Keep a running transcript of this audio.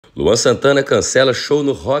Luan Santana cancela show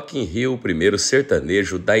no Rock in Rio, o primeiro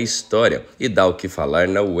sertanejo da história, e dá o que falar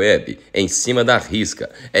na web, em cima da risca.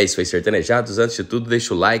 É isso aí, sertanejados. Antes de tudo,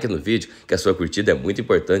 deixa o like no vídeo, que a sua curtida é muito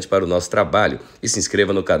importante para o nosso trabalho. E se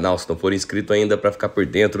inscreva no canal se não for inscrito ainda para ficar por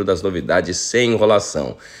dentro das novidades sem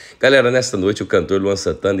enrolação. Galera, nesta noite o cantor Luan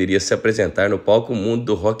Santana iria se apresentar no palco Mundo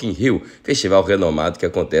do Rock in Rio, festival renomado que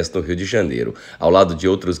acontece no Rio de Janeiro, ao lado de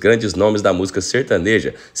outros grandes nomes da música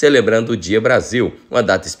sertaneja, celebrando o Dia Brasil, uma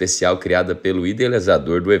data especial criada pelo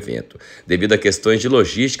idealizador do evento. Devido a questões de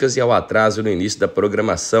logísticas e ao atraso no início da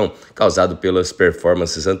programação, causado pelas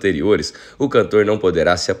performances anteriores, o cantor não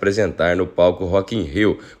poderá se apresentar no palco Rock in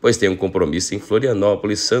Rio, pois tem um compromisso em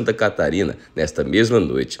Florianópolis, Santa Catarina, nesta mesma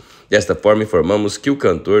noite. Desta forma, informamos que o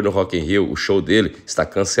cantor no Rock in Rio, o show dele, está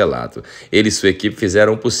cancelado. Ele e sua equipe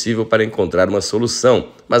fizeram o possível para encontrar uma solução,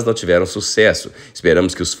 mas não tiveram sucesso.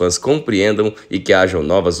 Esperamos que os fãs compreendam e que hajam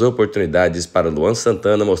novas oportunidades para Luan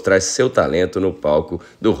Santana mostrar seu talento no palco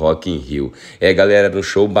do Rock in Rio. Galera, era um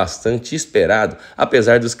show bastante esperado,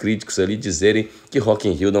 apesar dos críticos ali dizerem que Rock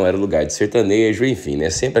in Rio não era lugar de sertanejo, enfim, né?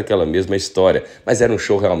 Sempre aquela mesma história. Mas era um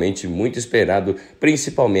show realmente muito esperado,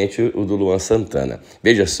 principalmente o do Luan Santana.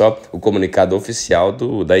 Veja só o comunicado oficial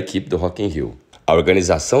da equipe do Rock in Rio. A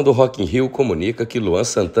organização do Rock in Rio comunica que Luan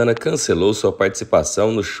Santana cancelou sua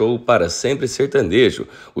participação no show Para Sempre Sertanejo.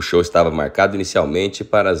 O show estava marcado inicialmente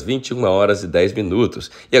para as 21h10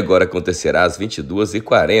 e agora acontecerá às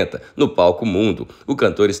 22h40 no palco Mundo. O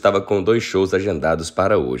cantor estava com 2 shows agendados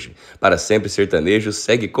para hoje. Para Sempre Sertanejo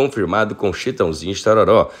segue confirmado com Chitãozinho e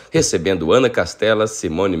Chororó, recebendo Ana Castela,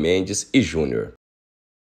 Simone Mendes e Júnior.